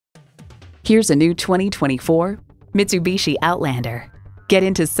Here's a new 2024 Mitsubishi Outlander. Get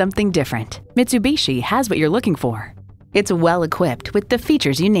into something different. Mitsubishi has what you're looking for. It's well equipped with the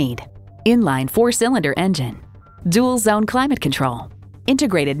features you need. Inline 4-cylinder engine, dual zone climate control,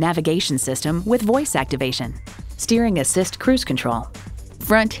 integrated navigation system with voice activation, steering assist cruise control,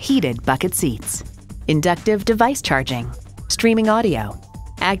 front heated bucket seats, inductive device charging, streaming audio,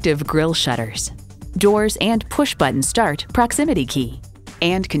 active grille shutters, doors and push-button start proximity key,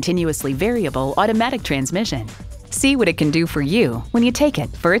 and continuously variable automatic transmission. See what it can do for you when you take it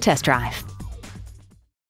for a test drive.